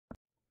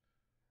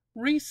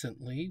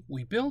Recently,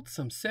 we built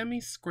some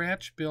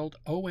semi-scratch-built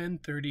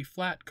On30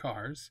 flat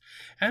cars,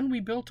 and we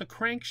built a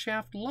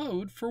crankshaft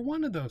load for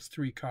one of those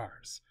three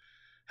cars.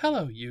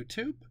 Hello,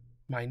 YouTube.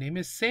 My name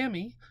is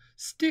Sammy.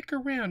 Stick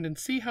around and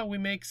see how we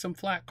make some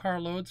flat car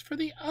loads for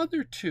the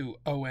other two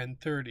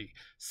On30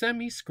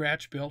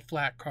 semi-scratch-built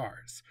flat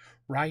cars,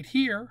 right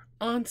here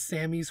on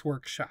Sammy's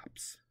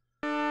Workshops.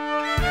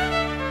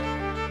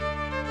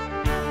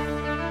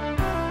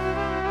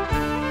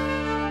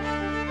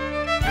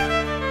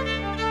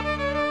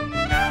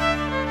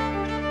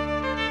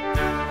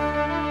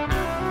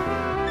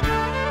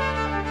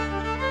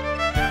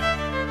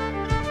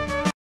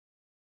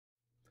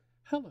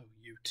 Hello,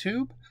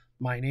 YouTube.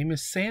 My name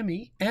is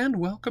Sammy, and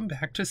welcome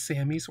back to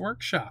Sammy's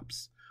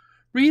Workshops.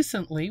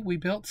 Recently, we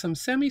built some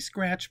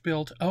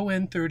semi-scratch-built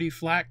On30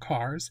 flat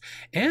cars,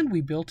 and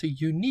we built a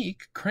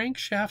unique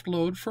crankshaft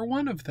load for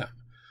one of them.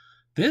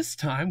 This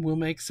time, we'll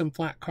make some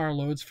flat car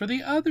loads for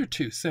the other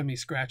two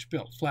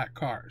semi-scratch-built flat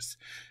cars.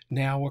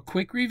 Now, a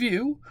quick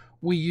review.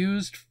 We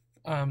used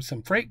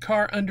some freight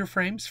car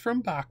underframes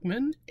from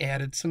Bachmann,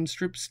 added some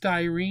strip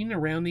styrene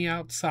around the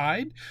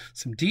outside,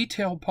 some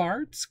detail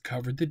parts,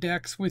 covered the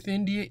decks with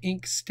India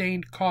ink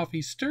stained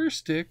coffee stir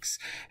sticks,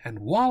 and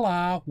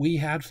voila, we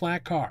had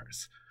flat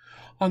cars.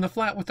 On the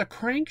flat with a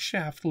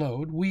crankshaft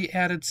load, we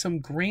added some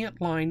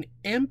Grandt line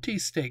empty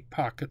stake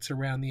pockets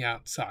around the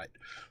outside.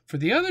 For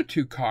the other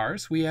two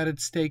cars, we added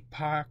stake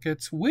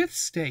pockets with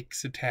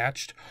stakes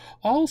attached,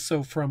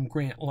 also from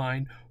Grandt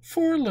line,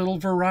 for a little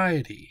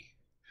variety.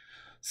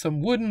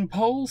 Some wooden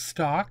pole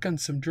stock and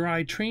some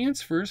dry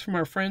transfers from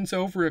our friends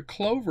over at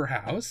Clover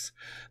house.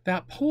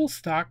 That pole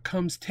stock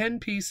comes 10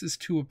 pieces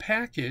to a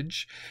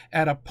package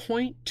at a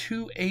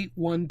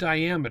 0.281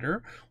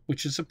 diameter,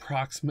 which is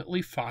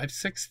approximately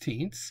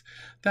 5/16.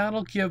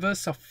 That'll give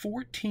us a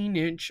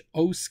 14-inch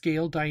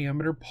O-scale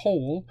diameter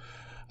pole.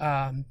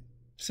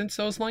 Since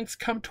those lengths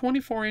come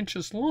 24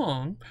 inches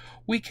long,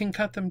 we can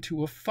cut them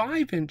to a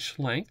 5-inch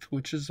length,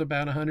 which is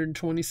about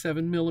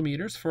 127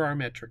 millimeters for our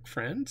metric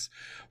friends,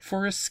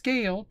 for a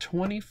scale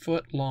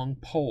 20-foot long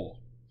pole.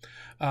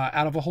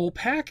 Out of a whole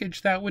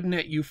package, that would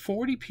net you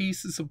 40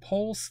 pieces of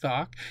pole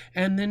stock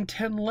and then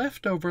 10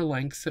 leftover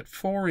lengths at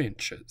 4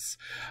 inches.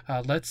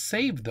 Let's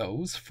save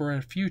those for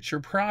a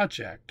future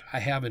project I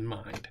have in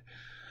mind.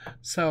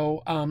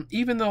 So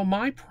even though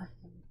my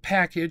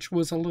package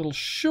was a little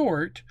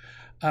short,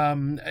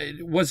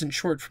 it wasn't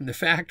short from the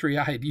factory.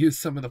 I had used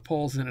some of the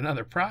poles in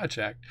another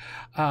project.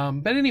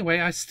 But anyway,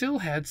 I still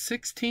had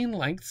 16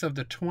 lengths of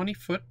the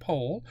 20-foot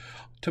pole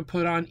to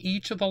put on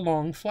each of the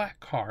long flat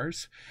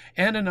cars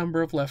and a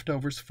number of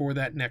leftovers for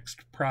that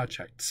next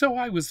project. So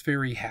I was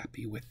very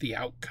happy with the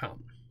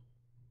outcome.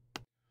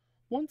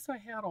 Once I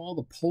had all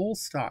the pole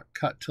stock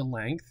cut to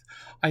length,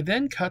 I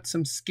then cut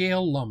some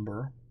scale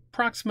lumber,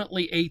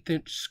 approximately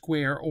 1/8-inch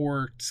square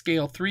or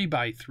scale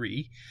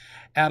 3x3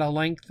 at a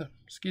length,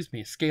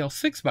 scale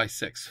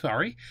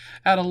 6x6,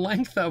 at a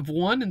length of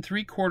 1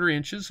 3/4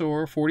 inches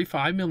or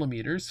 45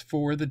 millimeters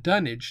for the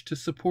dunnage to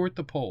support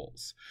the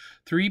poles,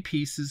 3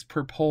 pieces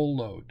per pole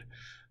load.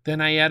 Then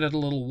I added a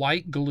little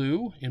white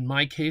glue. In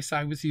my case,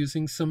 I was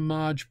using some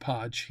Mod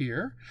Podge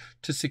here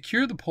to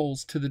secure the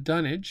poles to the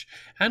dunnage,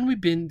 and we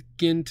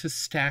begin to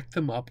stack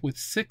them up with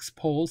 6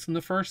 poles in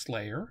the first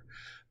layer,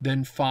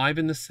 then 5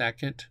 in the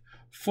second,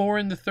 4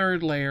 in the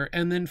third layer,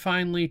 and then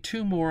finally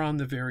 2 more on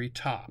the very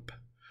top.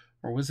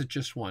 Or was it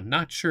just 1?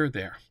 Not sure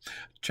there.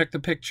 Check the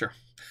picture.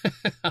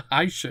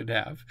 I should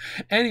have.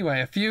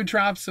 Anyway, a few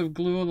drops of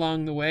glue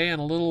along the way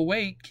and a little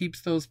weight keeps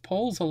those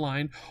poles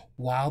aligned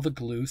while the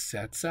glue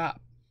sets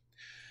up.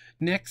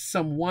 Next,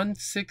 some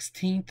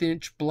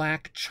 1/16-inch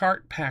black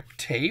chart pack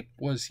tape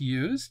was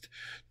used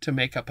to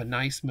make up a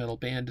nice metal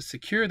band to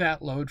secure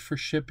that load for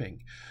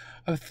shipping.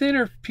 A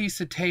thinner piece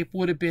of tape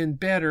would have been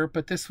better,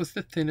 but this was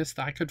the thinnest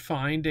I could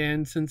find,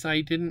 and since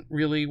I didn't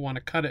really want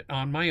to cut it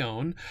on my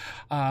own,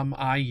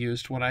 I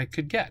used what I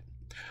could get.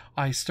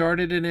 I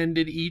started and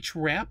ended each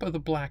wrap of the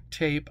black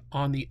tape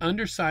on the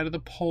underside of the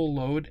pole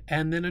load,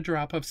 and then a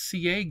drop of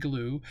CA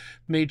glue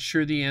made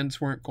sure the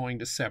ends weren't going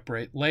to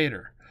separate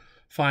later.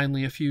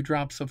 Finally, a few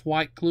drops of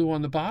white glue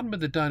on the bottom of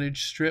the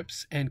dunnage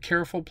strips, and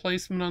careful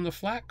placement on the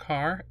flat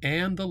car,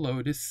 and the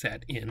load is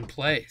set in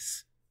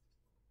place.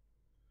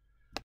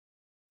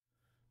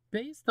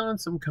 Based on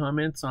some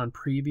comments on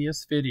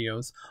previous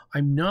videos,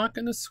 I'm not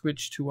going to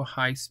switch to a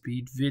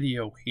high-speed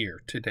video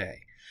here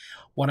today.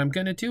 What I'm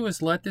going to do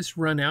is let this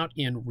run out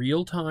in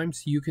real time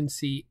so you can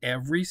see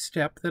every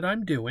step that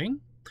I'm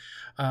doing.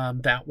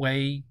 That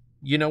way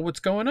you know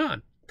what's going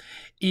on.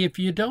 If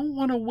you don't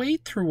want to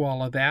wait through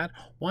all of that,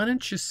 why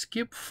don't you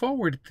skip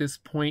forward at this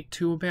point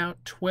to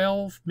about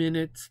 12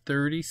 minutes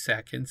 30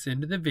 seconds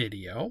into the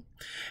video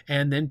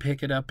and then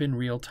pick it up in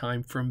real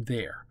time from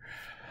there.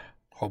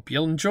 Hope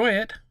you'll enjoy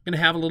it. I'm going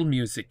to have a little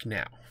music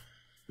now.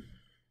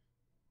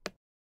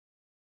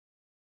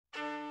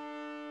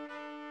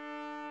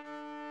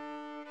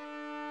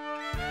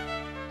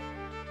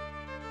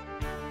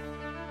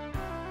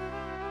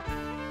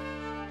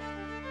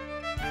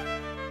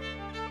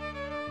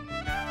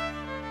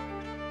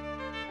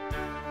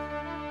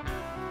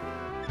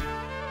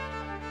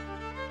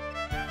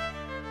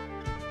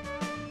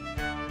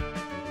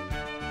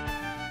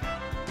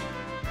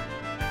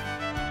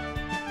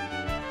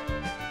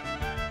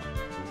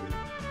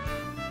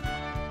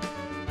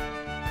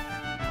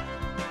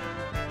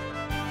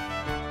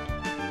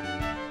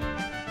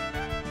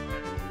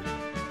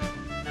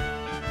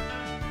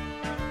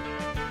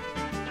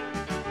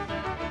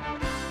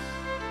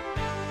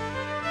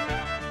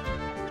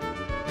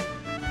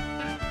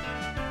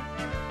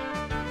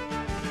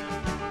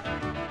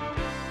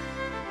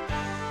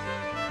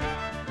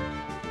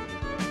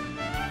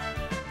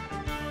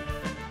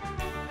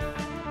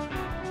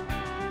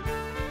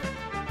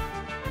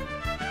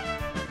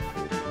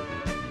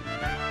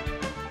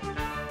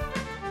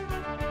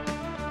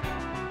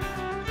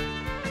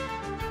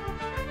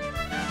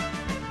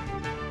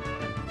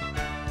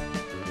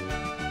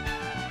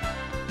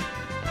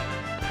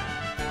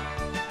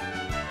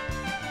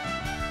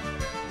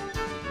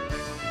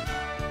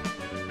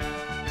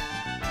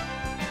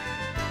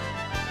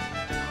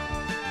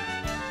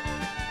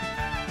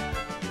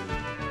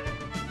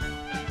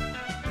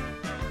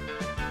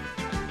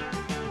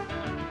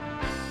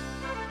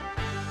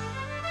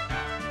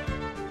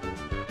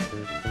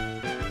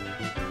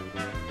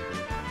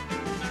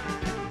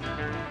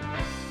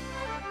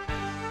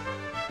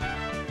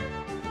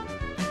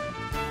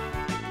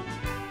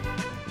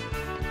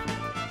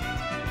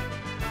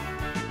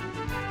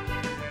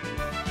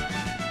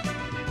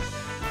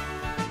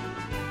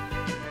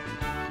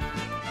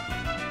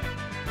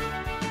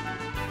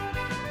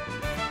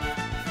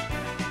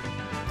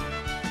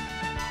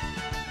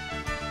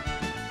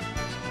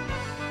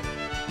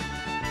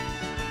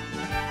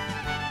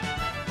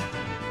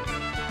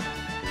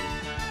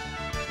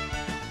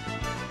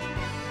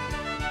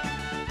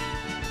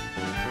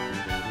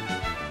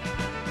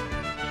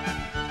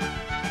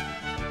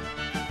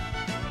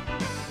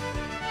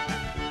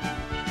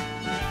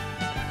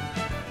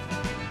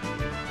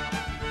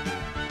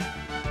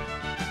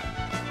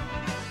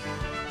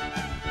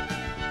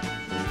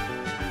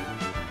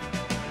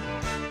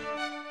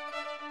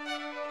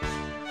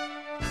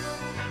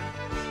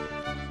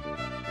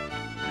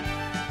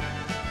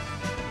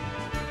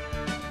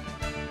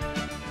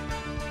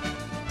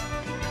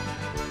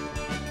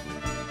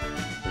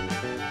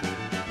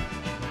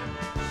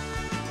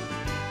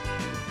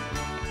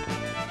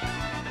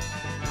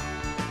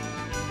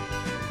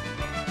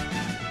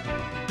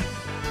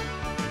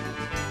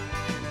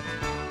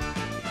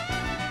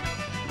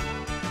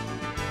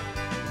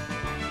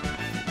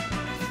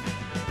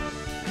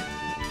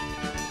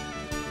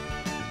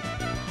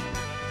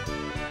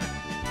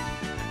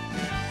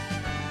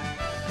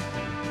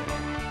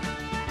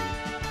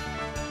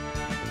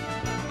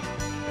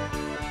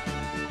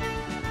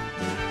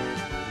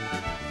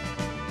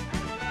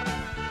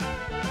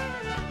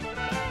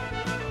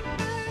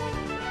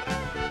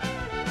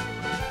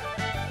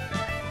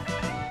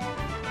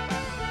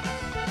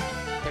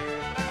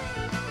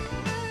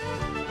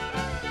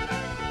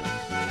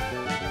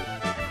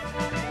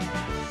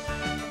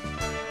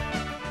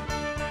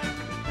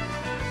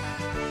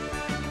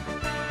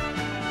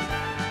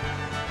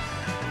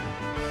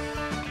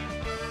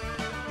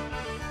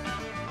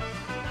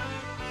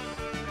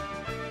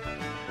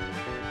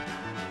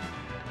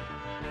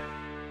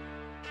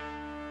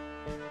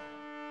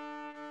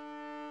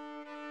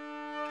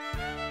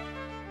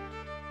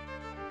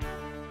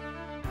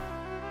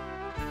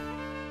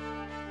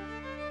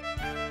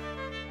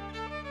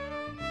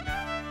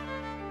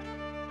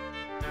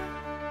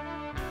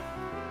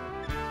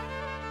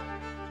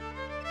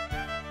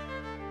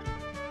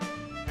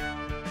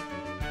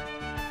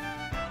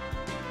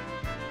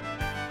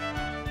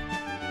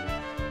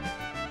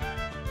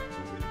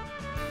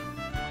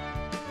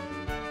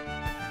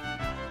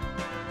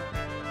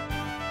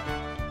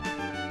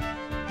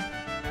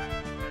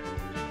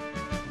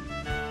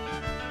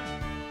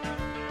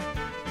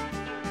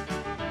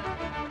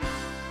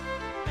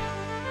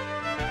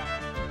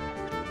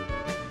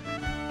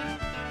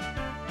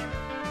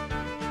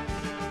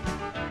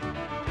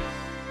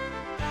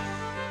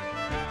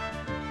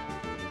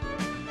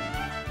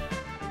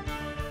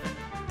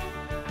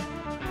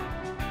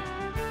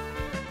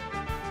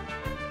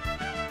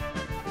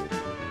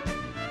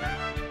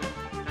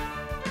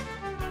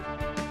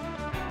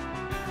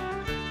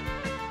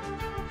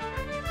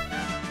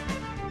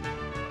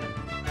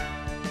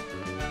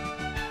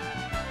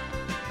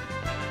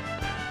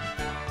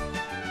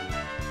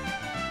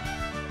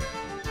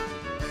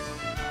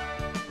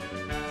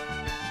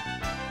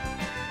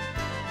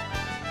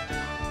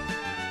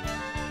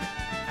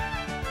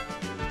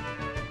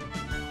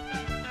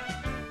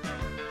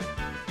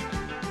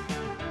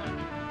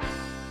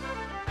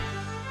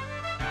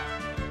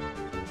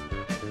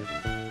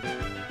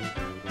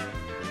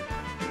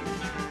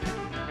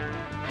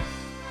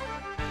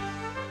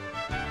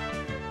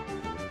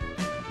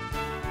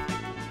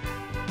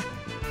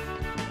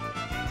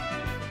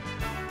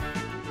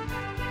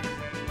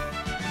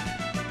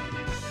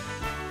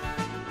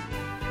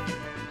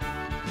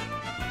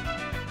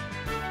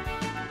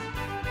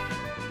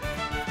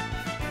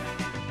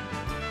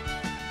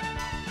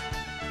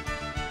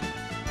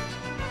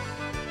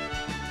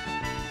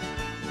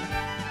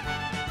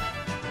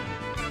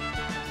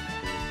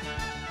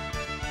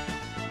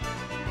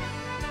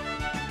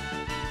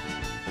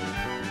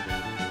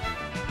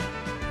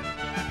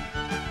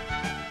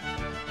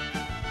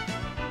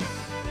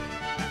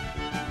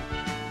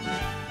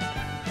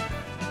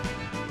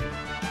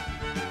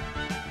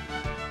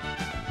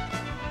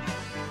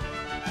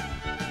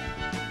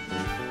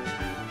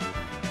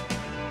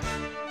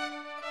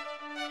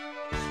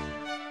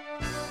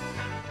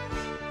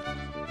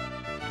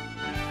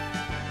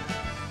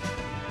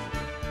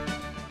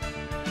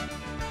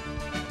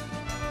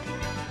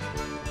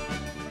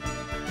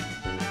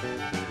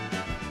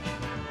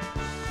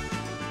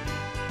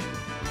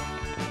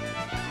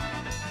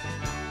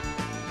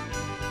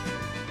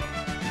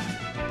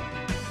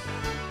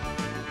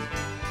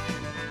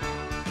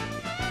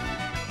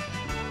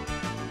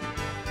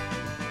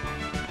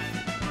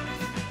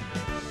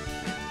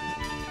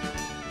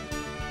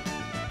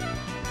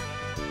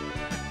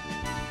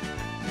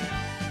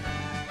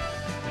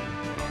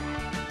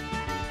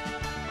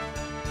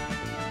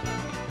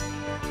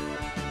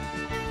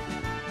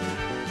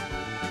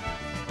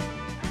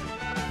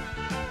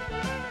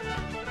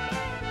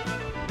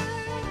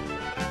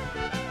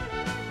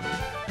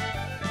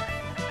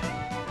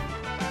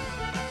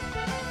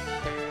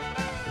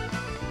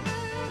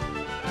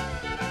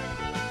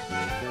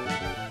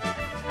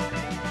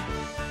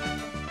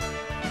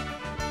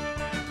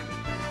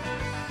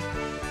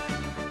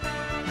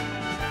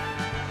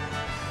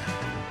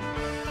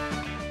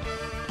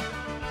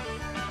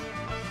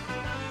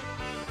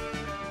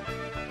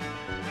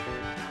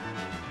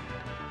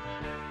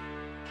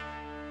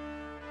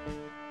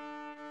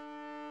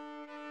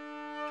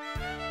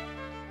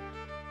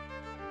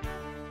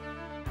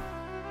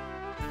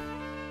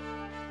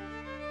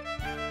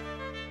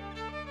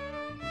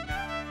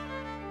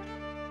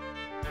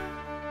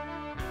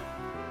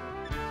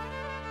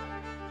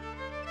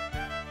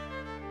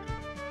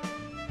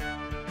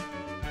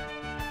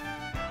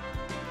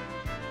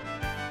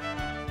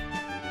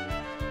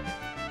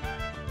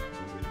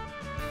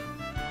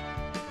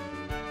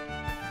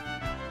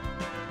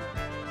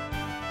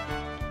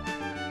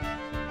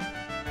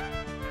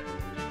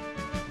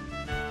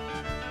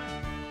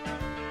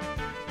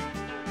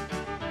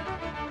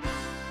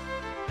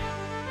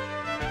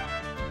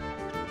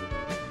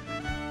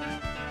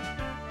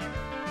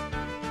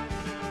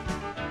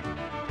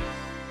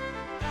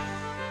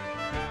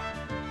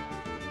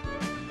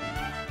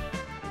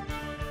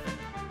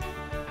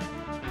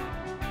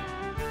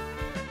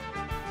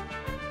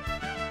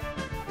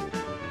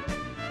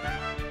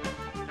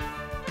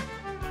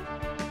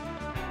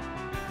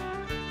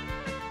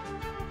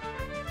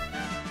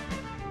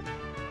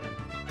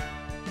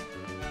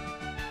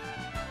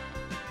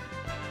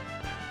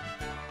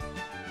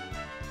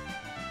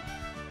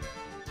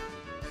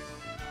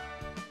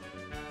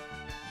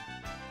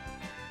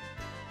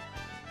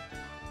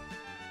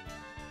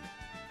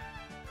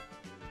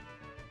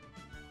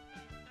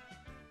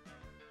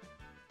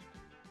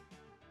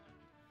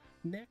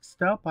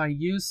 Next up, I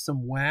used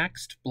some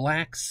waxed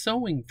black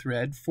sewing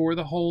thread for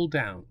the hold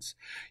downs.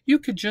 You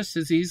could just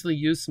as easily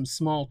use some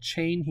small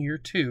chain here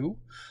too.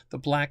 The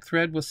black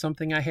thread was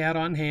something I had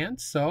on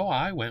hand, so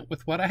I went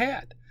with what I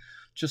had.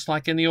 Just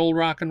like in the old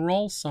rock and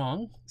roll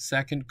song,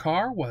 second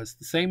car was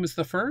the same as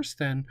the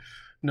first, and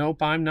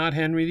nope, I'm not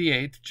Henry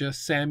VIII,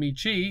 just Sammy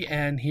G,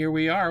 and here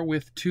we are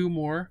with two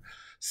more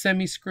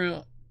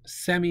semi-scratch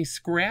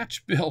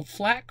built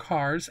flat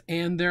cars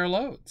and their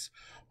loads,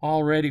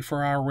 all ready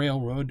for our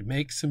railroad to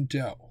make some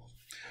dough.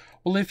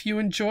 Well, if you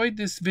enjoyed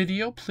this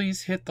video,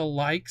 please hit the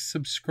like,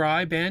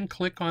 subscribe, and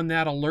click on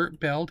that alert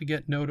bell to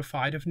get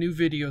notified of new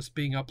videos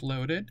being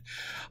uploaded.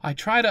 I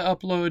try to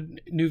upload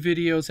new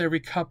videos every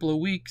couple of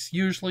weeks,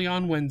 usually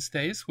on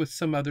Wednesdays, with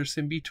some others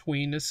in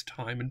between as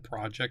time and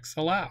projects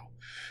allow.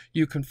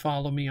 You can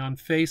follow me on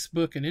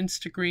Facebook and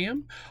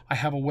Instagram. I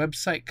have a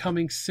website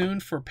coming soon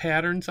for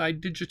patterns I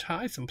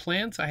digitize and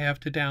plans I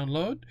have to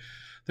download.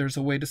 There's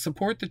a way to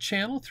support the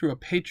channel through a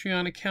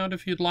Patreon account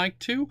if you'd like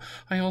to.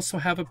 I also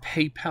have a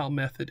PayPal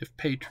method if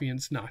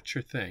Patreon's not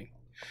your thing.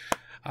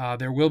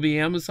 There will be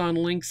Amazon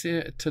links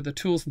to the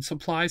tools and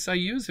supplies I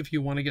use if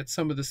you want to get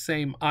some of the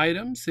same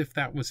items, if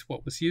that was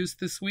what was used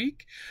this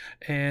week.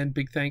 And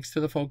big thanks to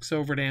the folks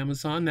over at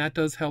Amazon. That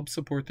does help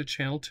support the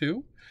channel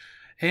too.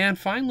 And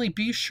finally,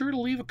 be sure to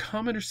leave a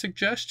comment or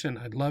suggestion.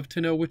 I'd love to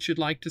know what you'd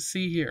like to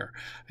see here.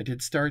 I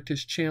did start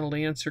this channel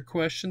to answer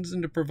questions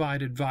and to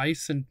provide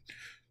advice and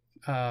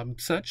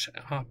such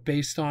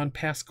based on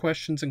past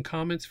questions and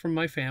comments from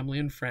my family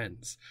and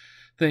friends.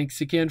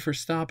 Thanks again for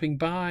stopping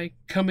by.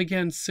 Come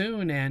again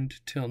soon, and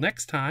till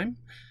next time,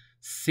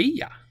 see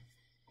ya.